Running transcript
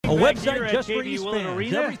A back website here just at for KB East Willett fans.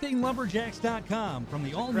 Arena. EverythingLumberjacks.com from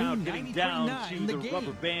the all-new Crowd getting down 93.9 to The the Game.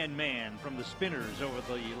 Rubber Band Man from the Spinners over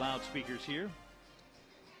the loudspeakers here.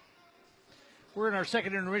 We're in our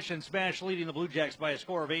second intermission. Smash leading the Blue Jacks by a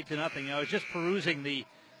score of 8-0. I was just perusing the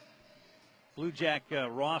Blue Jack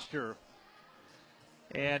roster,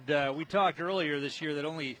 and we talked earlier this year that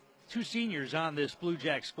only two seniors on this Blue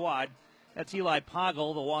Jack squad. That's Eli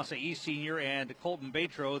Poggle, the Wausau East senior, and Colton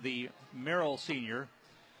Batro, the Merrill senior.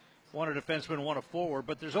 One a defenseman, one a forward.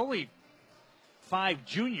 But there's only 5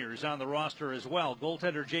 juniors on the roster as well.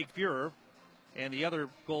 Goaltender Jake Fuhrer and the other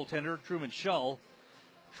goaltender, Truman Shull,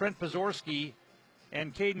 Trent Pozorski,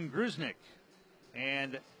 and Caden Gruznik.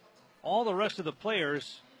 And all the rest of the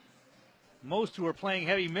players, most who are playing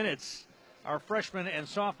heavy minutes, are freshmen and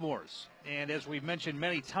sophomores. And as we've mentioned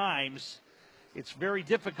many times, it's very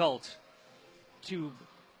difficult to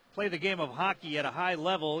play the game of hockey at a high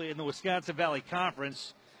level in the Wisconsin Valley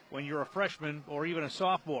Conference when you're a freshman or even a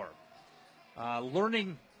sophomore.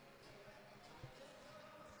 Learning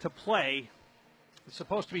to play is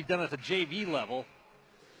supposed to be done at the JV level,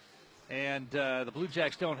 and the Blue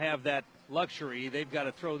Jacks don't have that luxury. They've got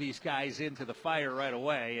to throw these guys into the fire right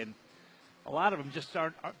away, and a lot of them just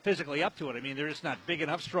aren't physically up to it. I mean, they're just not big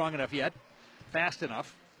enough, strong enough yet, fast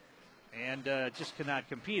enough, and just cannot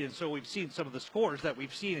compete. And so we've seen some of the scores that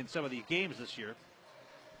we've seen in some of the games this year,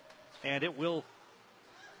 and it will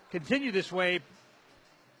continue this way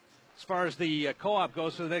as far as the co-op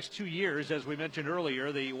goes for the next 2 years. As we mentioned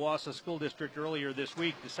earlier, the Wausau School District earlier this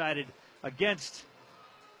week decided against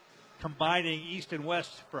combining East and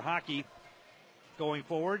West for hockey going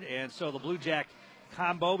forward, and so the Blue Jack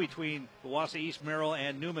combo between the Wausau East, Merrill,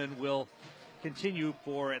 and Newman will continue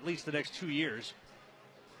for at least the next 2 years.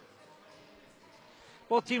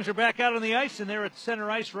 Both teams are back out on the ice, and they're at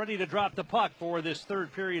center ice ready to drop the puck for this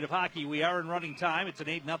third period of hockey. We are in running time. It's an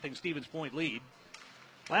 8-0 Stevens Point lead.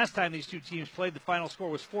 Last time these two teams played, the final score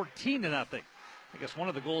was 14-0. I guess one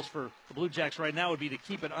of the goals for the Blue Jacks right now would be to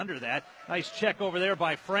keep it under that. Nice check over there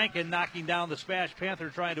by Franken, knocking down the Smash Panther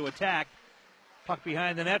trying to attack. Puck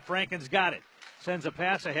behind the net. Franken's got it. Sends a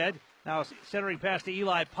pass ahead. Now centering pass to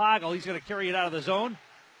Eli Poggle. He's going to carry it out of the zone.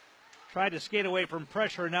 Tried to skate away from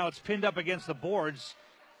pressure. Now it's pinned up against the boards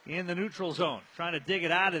in the neutral zone. Trying to dig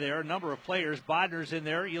it out of there. A number of players. Bodner's in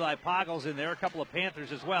there. Eli Poggle's in there. A couple of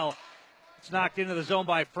Panthers as well. It's knocked into the zone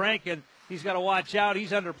by Franken. He's got to watch out.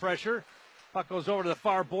 He's under pressure. Puck goes over to the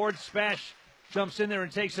far board. Smash jumps in there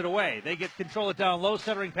and takes it away. They get control it down low.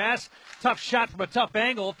 Centering pass. Tough shot from a tough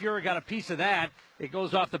angle. Fuhrer got a piece of that. It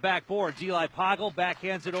goes off the backboards. Eli Poggle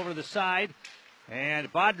backhands it over to the side.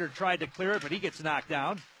 And Bodner tried to clear it, but he gets knocked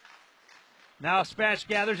down. Now Smash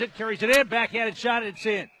gathers it, carries it in, backhanded shot, it's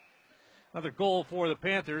in. Another goal for the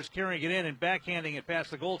Panthers, carrying it in and backhanding it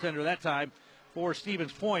past the goaltender that time for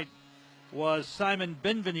Stevens Point was Simon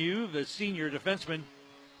Benvenue, the senior defenseman.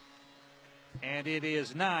 And it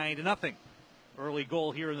is 9-0. Early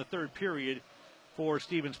goal here in the third period for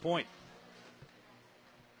Stevens Point.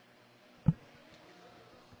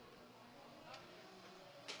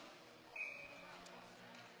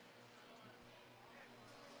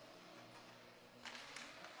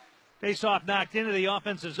 Face-off knocked into the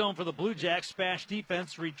offensive zone for the Blue Jacks. Smash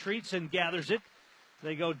defense retreats and gathers it.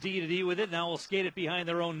 They go D to D with it. Now we'll skate it behind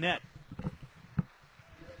their own net.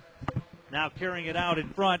 Now carrying it out in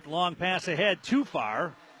front. Long pass ahead. Too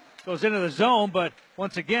far. Goes into the zone, but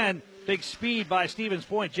once again, big speed by Stevens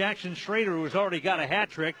Point. Jackson Schrader, who has already got a hat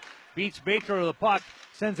trick, beats Batro to the puck,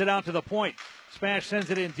 sends it out to the point. Smash sends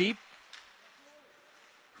it in deep.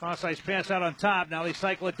 Cross-ice pass out on top. Now they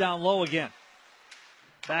cycle it down low again.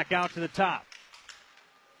 Back out to the top.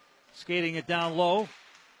 Skating it down low.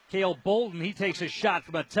 Cale Bolton, he takes a shot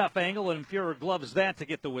from a tough angle, and Fuhrer gloves that to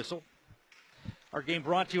get the whistle. Our game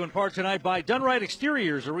brought to you in part tonight by Dunright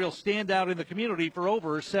Exteriors, a real standout in the community for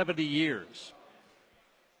over 70 years.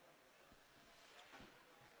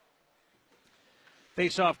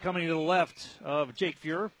 Face-off coming to the left of Jake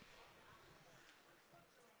Fuhrer.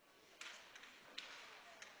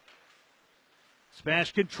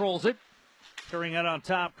 Smash controls it. Carrying it on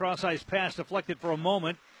top. Cross-ice pass deflected for a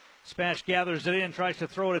moment. Smash gathers it in, tries to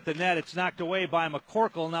throw it at the net. It's knocked away by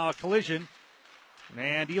McCorkle. Now a collision.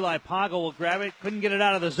 And Eli Poggle will grab it. Couldn't get it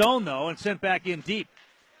out of the zone, though, and sent back in deep.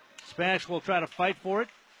 Smash will try to fight for it.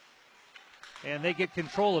 And they get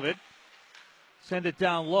control of it. Send it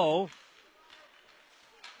down low.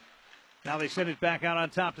 Now they send it back out on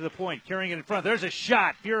top to the point. Carrying it in front. There's a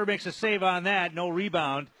shot. Fuhrer makes a save on that. No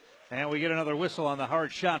rebound. And we get another whistle on the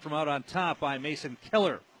hard shot from out on top by Mason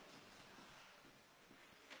Keller.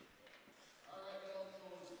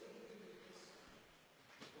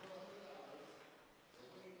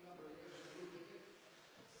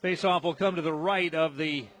 Face-off will come to the right of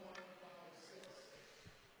the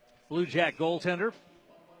Blue Jack goaltender.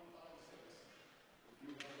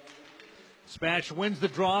 Smash wins the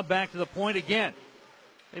draw, back to the point again.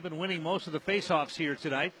 They've been winning most of the face-offs here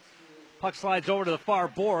tonight. Puck slides over to the far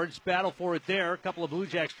boards. Battle for it there. A couple of Blue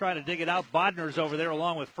Jacks trying to dig it out. Bodner's over there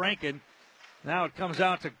along with Franken. Now it comes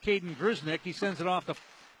out to Caden Grusnick. He sends it off the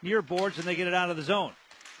near boards, and they get it out of the zone.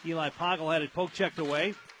 Eli Poggle had it poke checked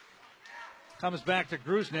away. Comes back to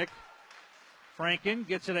Grusnick. Franken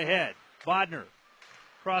gets it ahead. Bodner.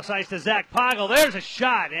 Cross ice to Zach Poggle. There's a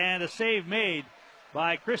shot and a save made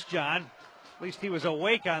by Chris John. At least he was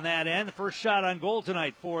awake on that end. The first shot on goal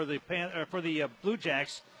tonight for the Blue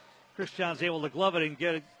Jacks. Chris John's able to glove it and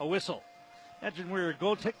get a whistle. Imagine we were a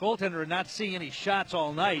goaltender and not seeing any shots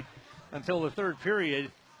all night until the third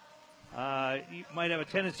period. You might have a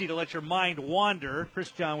tendency to let your mind wander.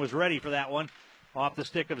 Chris John was ready for that one off the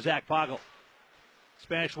stick of Zach Poggle.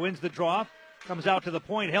 Spanish wins the draw. Comes out to the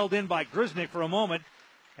point, held in by Grusnick for a moment.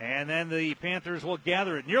 And then the Panthers will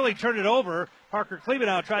gather it. Nearly turned it over. Parker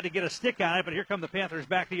Klebanow tried to get a stick on it, but here come the Panthers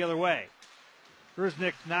back the other way.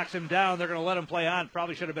 Grusnick knocks him down. They're going to let him play on.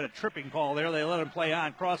 Probably should have been a tripping call there. They let him play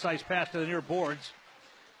on. Cross-ice pass to the near boards.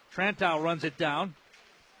 Trantow runs it down.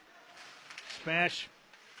 Smash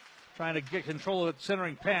trying to get control of the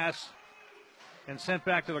centering pass and sent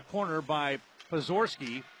back to the corner by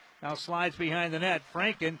Pazorski. Now slides behind the net.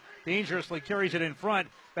 Franken dangerously carries it in front.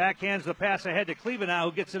 Backhands the pass ahead to Klebanow,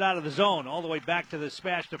 who gets it out of the zone. All the way back to the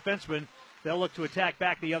Smash defenseman. They'll look to attack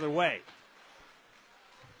back the other way.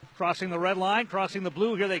 Crossing the red line, crossing the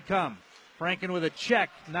blue, here they come. Franken with a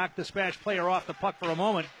check, knocked the Smash player off the puck for a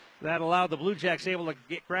moment. That allowed the Blue Jacks able to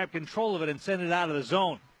grab control of it and send it out of the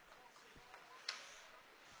zone.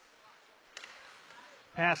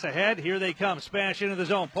 Pass ahead, here they come. Smash into the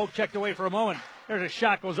zone, poke checked away for a moment. There's a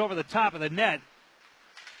shot, goes over the top of the net.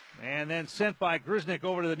 And then sent by Grusnick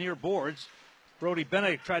over to the near boards. Brody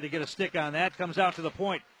Bennett tried to get a stick on that, comes out to the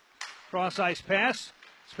point. Cross ice pass.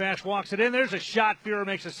 Smash walks it in. There's a shot. Fuhrer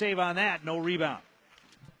makes a save on that. No rebound.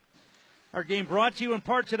 Our game brought to you in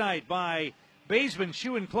part tonight by Baseman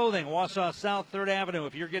Shoe and Clothing, Wausau South 3rd Avenue.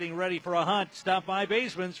 If you're getting ready for a hunt, stop by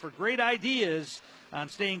Baseman's for great ideas on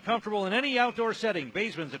staying comfortable in any outdoor setting.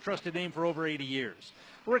 Baseman's a trusted name for over 80 years.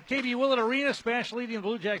 We're at KB Willett Arena. Smash leading the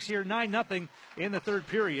Blue Jacks here 9-0 in the third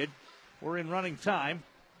period. We're in running time.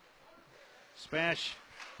 Smash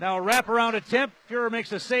now a wraparound attempt. Fuhrer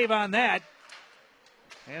makes a save on that.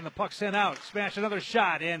 And the puck sent out. Smash another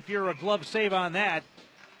shot, and Fuhrer a glove save on that.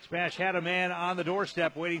 Smash had a man on the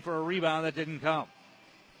doorstep waiting for a rebound that didn't come.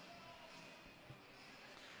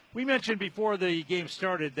 We mentioned before the game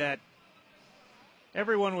started that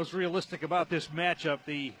everyone was realistic about this matchup,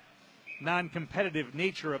 the non-competitive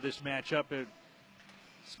nature of this matchup.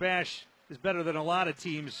 Smash is better than a lot of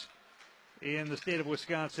teams in the state of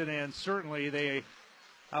Wisconsin, and certainly they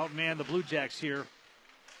outman the Blue Jacks here.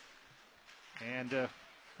 And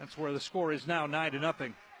that's where the score is now,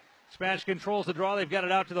 9-0. Smash controls the draw. They've got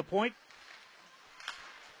it out to the point.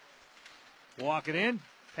 Walk it in.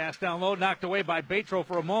 Pass down low, knocked away by Batro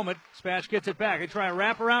for a moment. Smash gets it back. They try a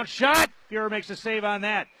wraparound shot. Fuhrer makes a save on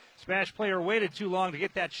that. Smash player waited too long to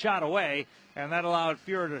get that shot away, and that allowed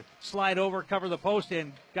Fuhrer to slide over, cover the post,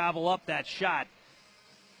 and gobble up that shot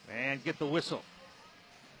and get the whistle.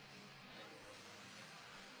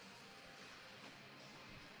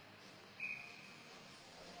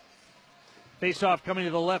 Face-off coming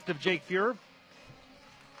to the left of Jake Fuhrer.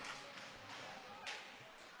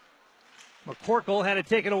 McCorkle had it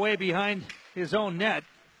taken away behind his own net.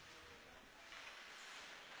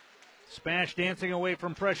 Smash dancing away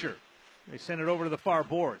from pressure. They send it over to the far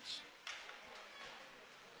boards.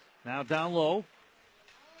 Now down low.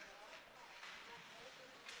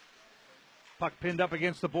 Puck pinned up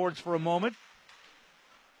against the boards for a moment.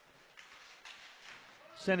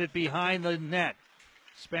 Send it behind the net.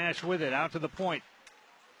 Smash with it, out to the point.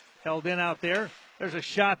 Held in out there. There's a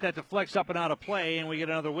shot that deflects up and out of play, and we get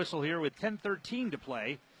another whistle here with 10:13 to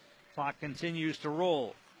play. Clock continues to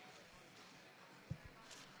roll.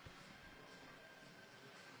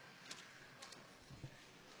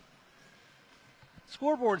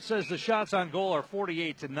 Scoreboard says the shots on goal are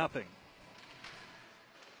 48-0.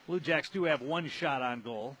 Blue Jacks do have one shot on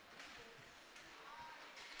goal.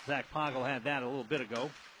 Zach Poggle had that a little bit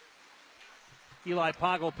ago. Eli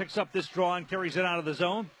Poggle picks up this draw and carries it out of the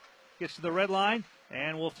zone. Gets to the red line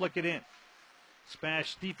and will flick it in.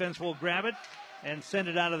 Smash defense will grab it and send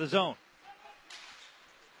it out of the zone.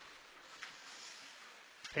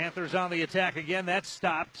 Panthers on the attack again. That's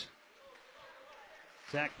stopped.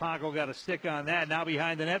 Zach Poggle got a stick on that. Now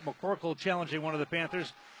behind the net, McCorkle challenging one of the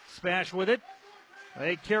Panthers. Smash with it.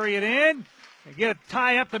 They carry it in and get a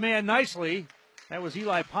tie up the man nicely. That was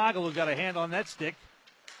Eli Poggle who got a hand on that stick.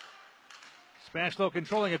 Spashlow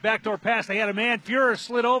controlling it. Backdoor pass. They had a man. Fuhrer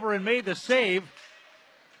slid over and made the save.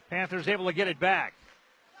 Panthers able to get it back.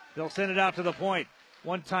 They'll send it out to the point.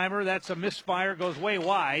 One-timer. That's a misfire. Goes way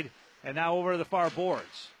wide. And now over to the far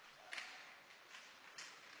boards.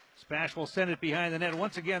 Spash will send it behind the net.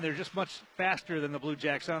 Once again, they're just much faster than the Blue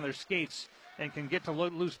Jacks on their skates and can get to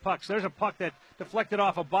loose pucks. There's a puck that deflected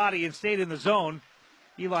off a body and stayed in the zone.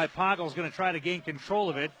 Eli Poggle's going to try to gain control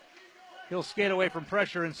of it. He'll skate away from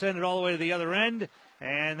pressure and send it all the way to the other end.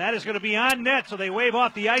 And that is going to be on net, so they wave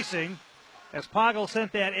off the icing as Poggle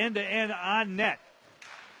sent that end-to-end on net.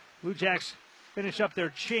 Blue Jacks finish up their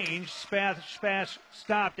change. Spash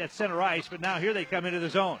stopped at center ice, but now here they come into the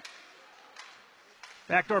zone.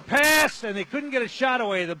 Backdoor pass, and they couldn't get a shot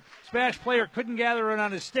away. The Spash player couldn't gather it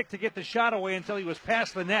on his stick to get the shot away until he was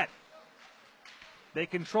past the net. They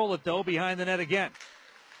control it, though, behind the net again.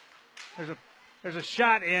 There's a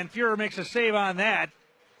shot, and Fuhrer makes a save on that.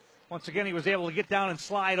 Once again, he was able to get down and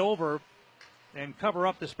slide over and cover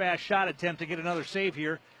up the Spash shot attempt to get another save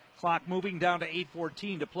here. Clock moving down to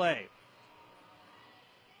 8:14 to play.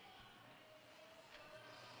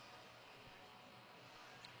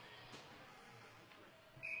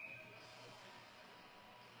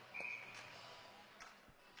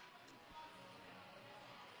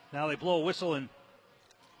 Now they blow a whistle and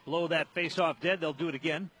blow that face-off dead. They'll do it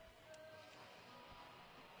again.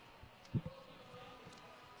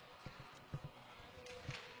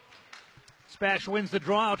 Spash wins the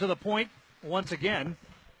draw out to the point once again.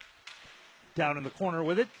 Down in the corner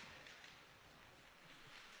with it.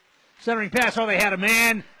 Centering pass. Oh, they had a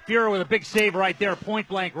man. Fuhrer with a big save right there.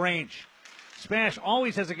 Point-blank range. Spash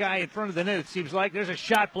always has a guy in front of the net, it seems like. There's a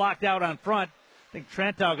shot blocked out on front. I think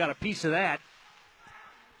Trentow got a piece of that.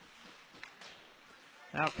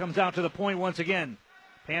 Now it comes out to the point once again.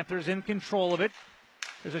 Panthers in control of it.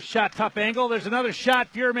 There's a shot, tough angle. There's another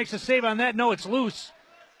shot. Fuhrer makes a save on that. No, it's loose.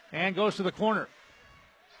 And goes to the corner.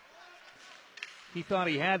 He thought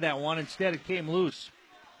he had that one. Instead, it came loose.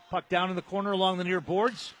 Puck down in the corner along the near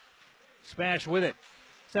boards. Spash with it.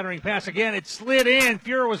 Centering pass again. It slid in.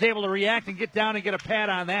 Fuhrer was able to react and get down and get a pad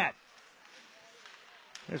on that.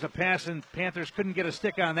 There's a pass, and Panthers couldn't get a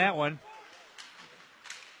stick on that one.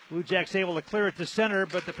 Blue Jacks able to clear it to center,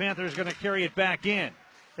 but the Panthers going to carry it back in.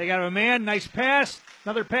 They got a man. Nice pass.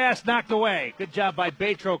 Another pass knocked away. Good job by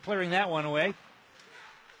Batro clearing that one away.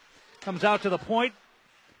 Comes out to the point.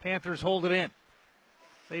 Panthers hold it in.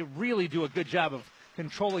 They really do a good job of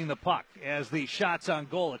controlling the puck, as the shots on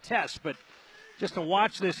goal attest. But just to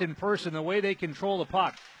watch this in person, the way they control the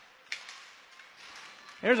puck.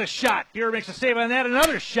 There's a shot. Fuhrer makes a save on that.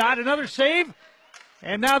 Another shot, another save.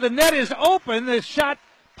 And now the net is open. The shot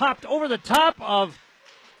popped over the top of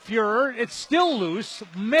Fuhrer. It's still loose.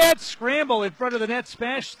 Mad scramble in front of the net.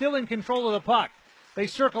 Spash still in control of the puck. They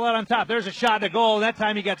circle out on top. There's a shot and a goal. That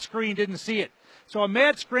time he got screened, didn't see it. So a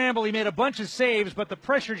mad scramble. He made a bunch of saves, but the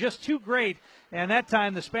pressure just too great. And that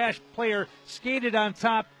time the Spash player skated on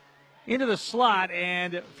top into the slot,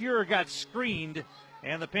 and Fuhrer got screened.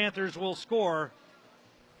 And the Panthers will score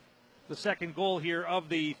the second goal here of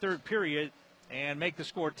the third period and make the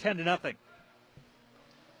score 10-0.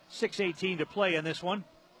 6:18 to play in this one.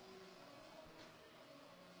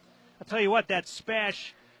 I'll tell you what, that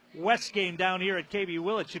Spash West game down here at KB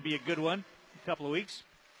Willett should be a good one in a couple of weeks.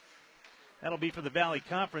 That'll be for the Valley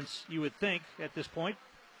Conference, you would think, at this point.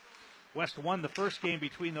 West won the first game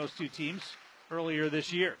between those two teams earlier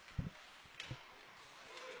this year.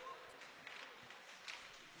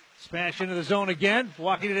 Spash into the zone again,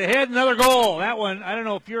 walking it ahead, another goal. That one, I don't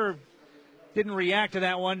know if Fuhrer didn't react to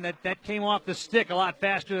that one. That came off the stick a lot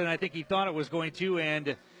faster than I think he thought it was going to,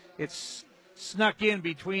 and it's snuck in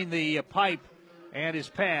between the pipe and his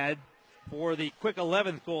pad for the quick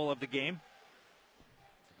 11th goal of the game.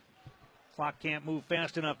 Clock can't move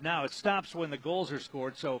fast enough now. It stops when the goals are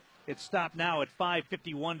scored, so it's stopped now at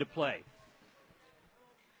 5:51 to play.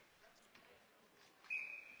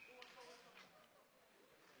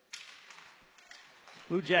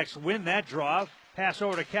 Blue Jacks win that draw. Pass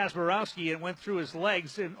over to Kasparowski and went through his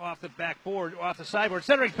legs and off the backboard, off the sideboard.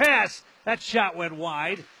 Centering pass. That shot went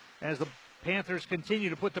wide as the Panthers continue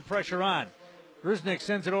to put the pressure on. Gruznik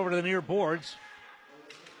sends it over to the near boards.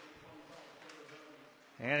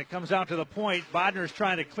 And it comes out to the point. Bodner's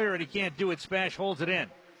trying to clear it. He can't do it. Spash holds it in.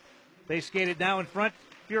 They skate it now in front.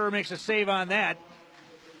 Fuhrer makes a save on that.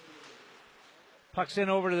 Puck's in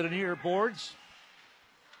over to the near boards.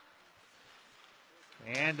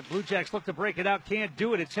 And the Blue Jacks look to break it out. Can't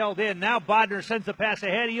do it. It's held in. Now Bodner sends the pass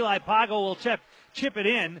ahead. Eli Poggle will chip it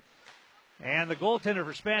in. And the goaltender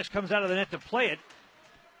for Smash comes out of the net to play it.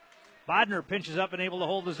 Bodner pinches up and able to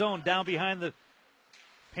hold the zone down behind the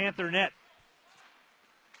Panther net.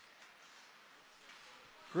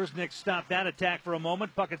 Gruznik stopped that attack for a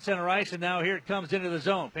moment. Puck at center ice, and now here it comes into the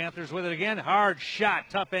zone. Panthers with it again. Hard shot,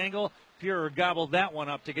 tough angle. Fuhrer gobbled that one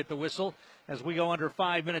up to get the whistle as we go under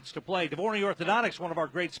 5 minutes to play. Dvorny Orthodontics, one of our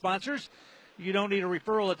great sponsors. You don't need a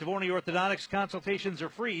referral at Dvorny Orthodontics. Consultations are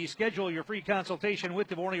free. Schedule your free consultation with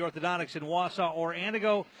Dvorny Orthodontics in Wausau or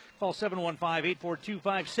Antigo. Call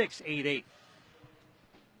 715-842-5688.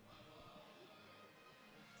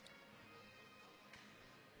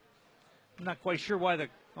 I'm not quite sure why they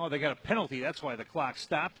got a penalty. That's why the clock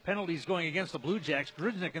stopped. Penalties going against the Blue Jacks.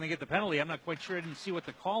 Gruznik going to get the penalty. I'm not quite sure. I didn't see what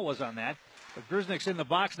the call was on that. But Gruznik's in the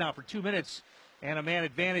box now for 2 minutes, and a man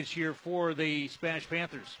advantage here for the Smash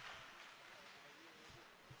Panthers.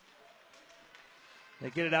 They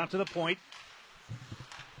get it out to the point.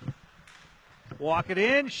 Walk it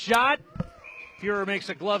in. Shot. Fuhrer makes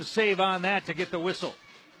a glove save on that to get the whistle.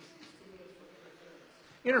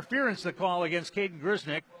 Interference, the call against Caden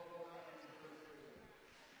Gruznik.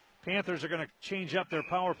 Panthers are going to change up their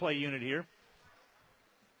power play unit here.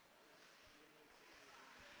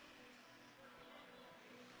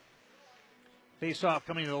 Face-off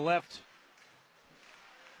coming to the left.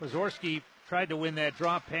 Pozorski tried to win that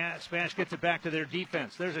draw pass. Smash gets it back to their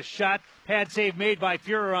defense. There's a shot. Pad save made by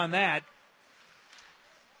Fuhrer on that.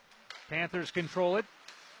 Panthers control it.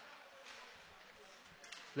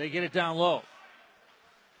 They get it down low.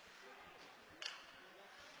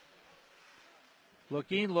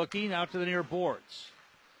 Looking out to the near boards.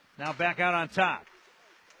 Now back out on top.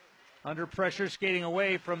 Under pressure, skating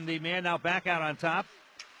away from the man. Now back out on top.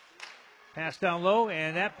 Pass down low,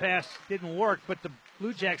 and that pass didn't work, but the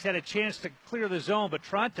Blue Jacks had a chance to clear the zone, but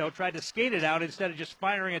Tronto tried to skate it out instead of just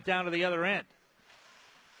firing it down to the other end.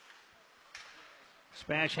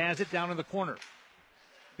 Smash has it down in the corner.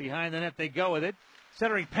 Behind the net they go with it.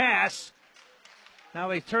 Centering pass. Now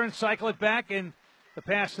they turn, cycle it back, and the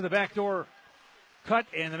pass to the back door cut,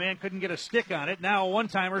 and the man couldn't get a stick on it. Now a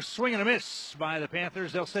one-timer, swing and a miss by the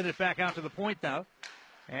Panthers. They'll send it back out to the point now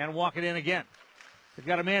and walk it in again. They've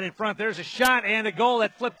got a man in front. There's a shot and a goal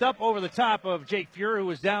that flipped up over the top of Jake Fuhrer, who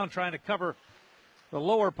was down trying to cover the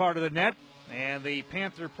lower part of the net. And the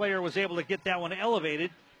Panther player was able to get that one elevated.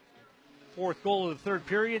 Fourth goal of the third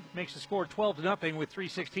period makes the score 12-0 with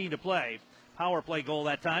 3:16 to play. Power play goal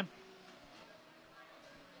that time.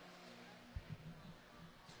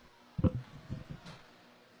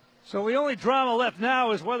 So the only drama left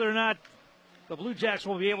now is whether or not the Blue Jacks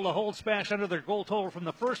will be able to hold Smash under their goal total from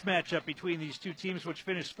the first matchup between these two teams, which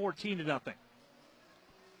finished 14-0.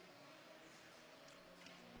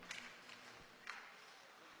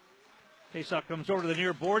 Faceoff comes over to the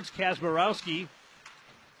near boards. Kazmarowski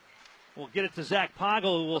will get it to Zach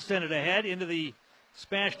Poggle, who will send it ahead into the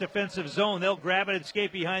Smash defensive zone. They'll grab it and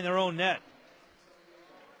skate behind their own net.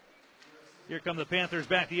 Here come the Panthers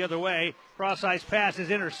back the other way. Cross-ice pass is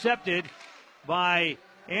intercepted by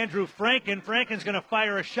Andrew Franken. Franken's going to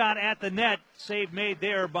fire a shot at the net. Save made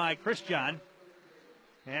there by Christian.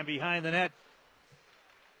 And behind the net,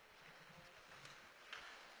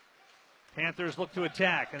 Panthers look to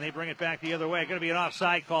attack, and they bring it back the other way. Going to be an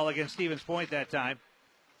offside call against Stevens Point that time.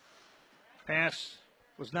 Pass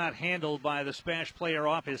was not handled by the Smash player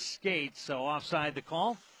off his skates, so offside the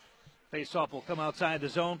call. Faceoff will come outside the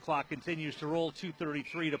zone. Clock continues to roll.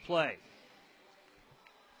 2:33 to play.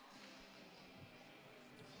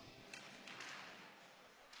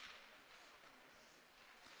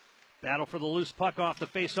 Battle for the loose puck off the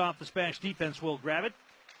faceoff. The Smash defense will grab it.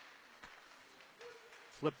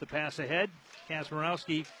 Flip the pass ahead.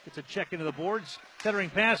 Kazmarowski gets a check into the boards. Centering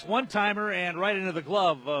pass, one-timer, and right into the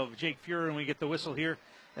glove of Jake Fuhrer, and we get the whistle here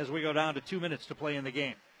as we go down to 2 minutes to play in the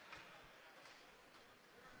game.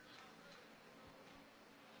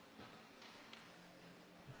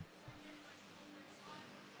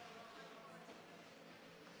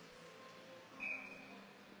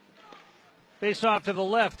 Face off to the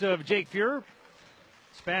left of Jake Fuhrer.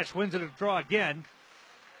 Smash wins it a draw again.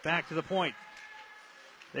 Back to the point.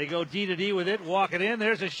 They go D to D with it, walk it in.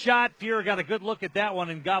 There's a shot. Fuhrer got a good look at that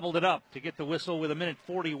one and gobbled it up to get the whistle with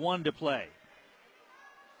 1:41 to play.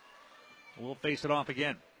 We'll face it off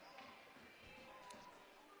again.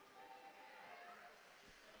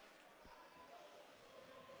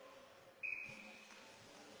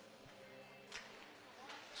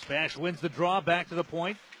 Smash wins the draw, back to the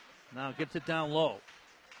point. Now gets it down low.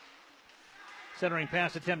 Centering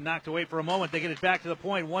pass attempt knocked away for a moment. They get it back to the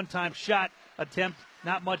point. One-time shot attempt.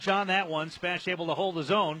 Not much on that one. Smash able to hold the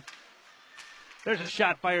zone. There's a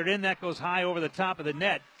shot fired in. That goes high over the top of the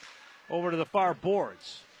net. over to the far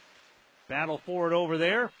boards. Battle for it over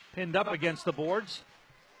there, pinned up against the boards.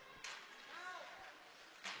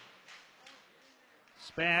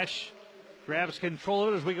 Spash grabs control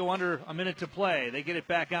of it as we go under a minute to play. They get it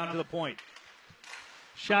back out to the point.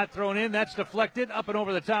 Shot thrown in, that's deflected, up and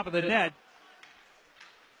over the top of the net.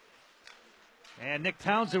 And Nick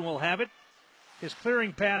Townsend will have it. His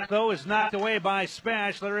clearing pass, though, is knocked away by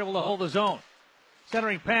Spash. They're able to hold the zone.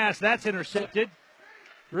 Centering pass, that's intercepted.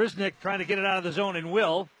 Riznik trying to get it out of the zone and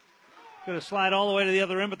will. Going to slide all the way to the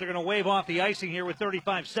other end, but they're going to wave off the icing here with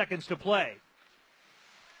 35 seconds to play.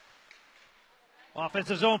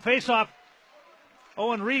 Offensive zone faceoff.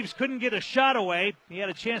 Owen Reeves couldn't get a shot away. He had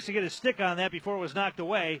a chance to get his stick on that before it was knocked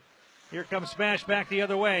away. Here comes Spash back the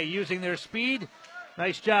other way, using their speed.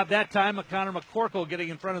 Nice job that time. Connor McCorkle getting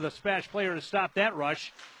in front of the Spash player to stop that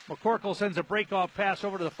rush. McCorkle sends a breakoff pass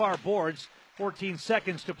over to the far boards. 14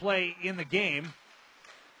 seconds to play in the game.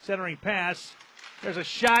 Centering pass. There's a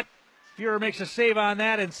shot. Fuhrer makes a save on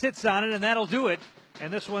that and sits on it, and that'll do it.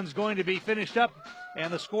 And this one's going to be finished up,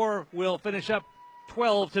 and the score will finish up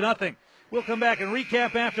 12-0. We'll come back and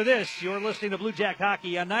recap after this. You're listening to Blue Jack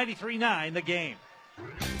Hockey on 93.9 The Game.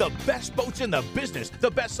 The best boats in the business, the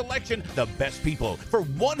best selection, the best people. For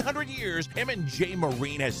 100 years, M&J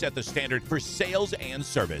Marine has set the standard for sales and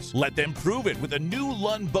service. Let them prove it with a new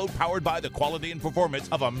Lund boat powered by the quality and performance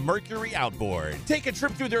of a Mercury outboard. Take a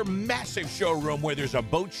trip through their massive showroom where there's a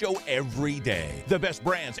boat show every day. The best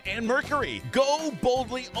brands and Mercury. Go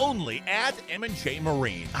boldly only at M&J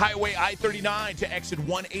Marine. Highway I-39 to exit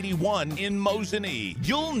 181 in Mosinee.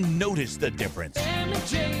 You'll notice the difference.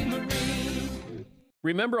 M&J Marine.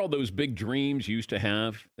 Remember all those big dreams you used to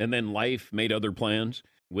have, and then life made other plans?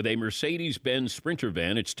 With a Mercedes-Benz Sprinter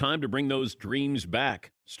van, it's time to bring those dreams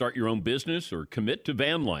back. Start your own business or commit to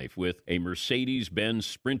van life with a Mercedes-Benz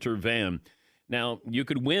Sprinter van. Now, you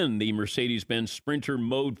could win the Mercedes-Benz Sprinter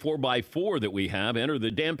Mode 4x4 that we have. Enter the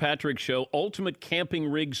Dan Patrick Show Ultimate Camping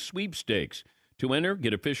Rig Sweepstakes. To enter,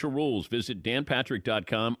 get official rules. Visit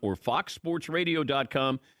danpatrick.com or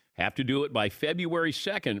foxsportsradio.com. Have to do it by February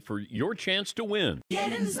 2nd for your chance to win.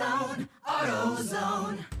 Get in zone,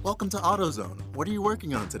 AutoZone. Welcome to AutoZone. What are you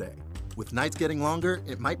working on today? With nights getting longer,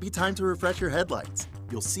 it might be time to refresh your headlights.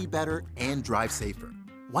 You'll see better and drive safer.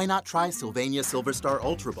 Why not try Sylvania Silver Star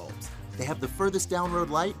Ultra bulbs? They have the furthest down road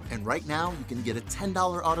light, and right now you can get a $10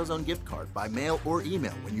 AutoZone gift card by mail or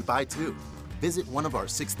email when you buy two. Visit one of our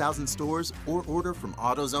 6,000 stores or order from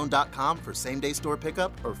AutoZone.com for same-day store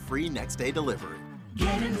pickup or free next-day delivery.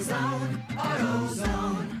 Get in zone,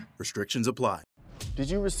 AutoZone. Restrictions apply. Did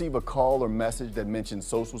you receive a call or message that mentioned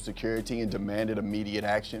Social Security and demanded immediate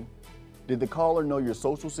action? Did the caller know your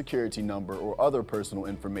Social Security number or other personal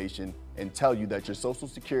information and tell you that your Social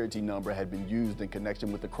Security number had been used in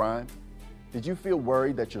connection with the crime? Did you feel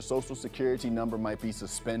worried that your Social Security number might be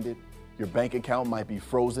suspended, your bank account might be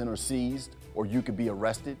frozen or seized, or you could be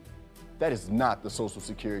arrested? That is not the Social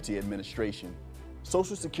Security Administration.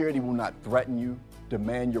 Social Security will not threaten you,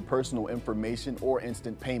 demand your personal information or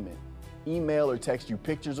instant payment, email or text you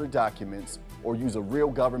pictures or documents, or use a real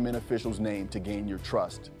government official's name to gain your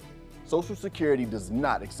trust. Social Security does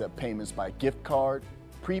not accept payments by gift card,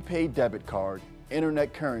 prepaid debit card,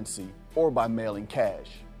 internet currency, or by mailing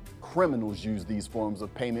cash. Criminals use these forms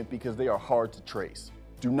of payment because they are hard to trace.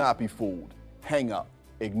 Do not be fooled. Hang up.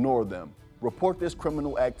 Ignore them. Report this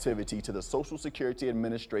criminal activity to the Social Security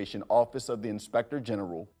Administration Office of the Inspector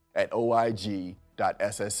General at oig.ssa.gov.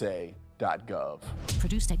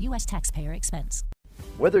 Produced at U.S. taxpayer expense.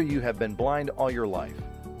 Whether you have been blind all your life,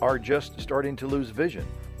 are just starting to lose vision,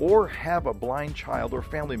 or have a blind child or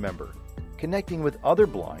family member, connecting with other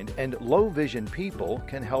blind and low vision people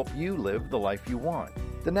can help you live the life you want.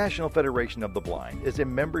 The National Federation of the Blind is a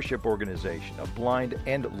membership organization of blind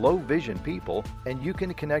and low vision people, and you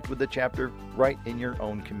can connect with the chapter right in your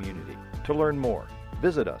own community. To learn more,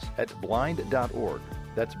 visit us at blind.org.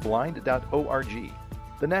 That's blind.org.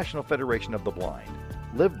 The National Federation of the Blind.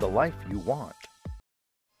 Live the life you want.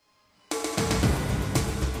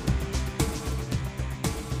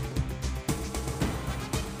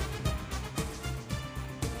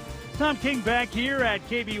 Tom King back here at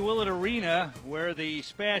KB Willett Arena, where the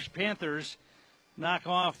Spash Panthers knock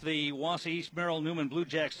off the Wausau East Merrill Newman Blue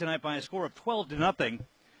Jacks tonight by a score of 12-0.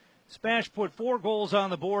 Spash put 4 goals on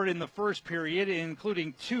the board in the first period,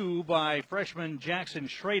 including 2 by freshman Jackson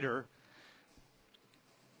Schrader.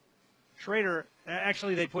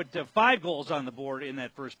 Actually, they put 5 goals on the board in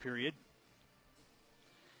that first period.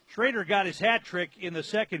 Schrader got his hat trick in the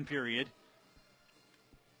second period,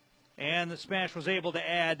 and the Spash was able to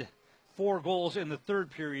add 4 goals in the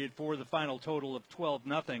third period for the final total of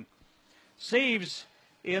 12-0. Saves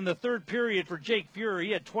in the third period for Jake Fuhrer.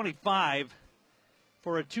 He had 25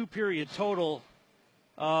 for a two-period total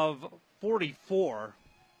of 44.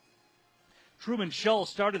 Truman Shull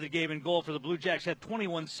started the game in goal for the Blue Jacks, had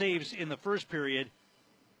 21 saves in the first period.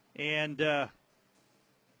 And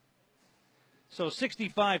so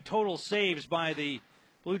 65 total saves by the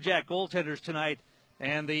Blue Jack goaltenders tonight.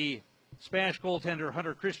 And the Smash goaltender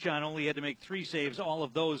Hunter Christian only had to make 3 saves, all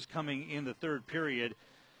of those coming in the third period.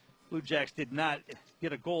 Blue Jacks did not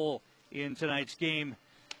get a goal in tonight's game,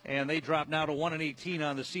 and they drop now to 1-18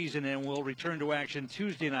 on the season and will return to action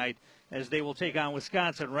Tuesday night as they will take on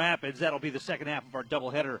Wisconsin Rapids. That'll be the second half of our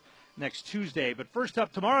doubleheader next Tuesday. But first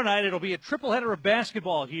up tomorrow night, it'll be a tripleheader of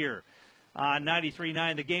basketball here on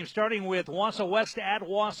 93.9. The game starting with Wausau West at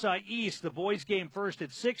Wausau East. The boys game first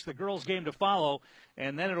at 6, the girls game to follow,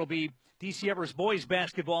 and then it'll be DC Everest boys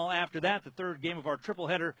basketball after that, the third game of our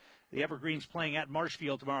tripleheader. The Evergreens playing at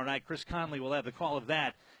Marshfield tomorrow night. Chris Conley will have the call of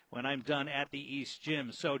that when I'm done at the East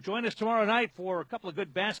Gym. So join us tomorrow night for a couple of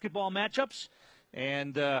good basketball matchups,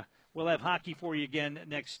 and we'll have hockey for you again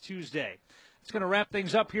next Tuesday. It's going to wrap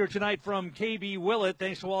things up here tonight from KB Willett.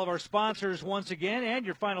 Thanks to all of our sponsors once again. And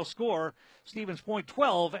your final score, Stevens Point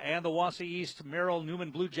 12 and the Wausau East Merrill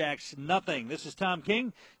Newman Blue Jacks nothing. This is Tom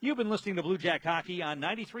King. You've been listening to Blue Jack Hockey on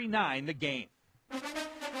 93.9 The Game.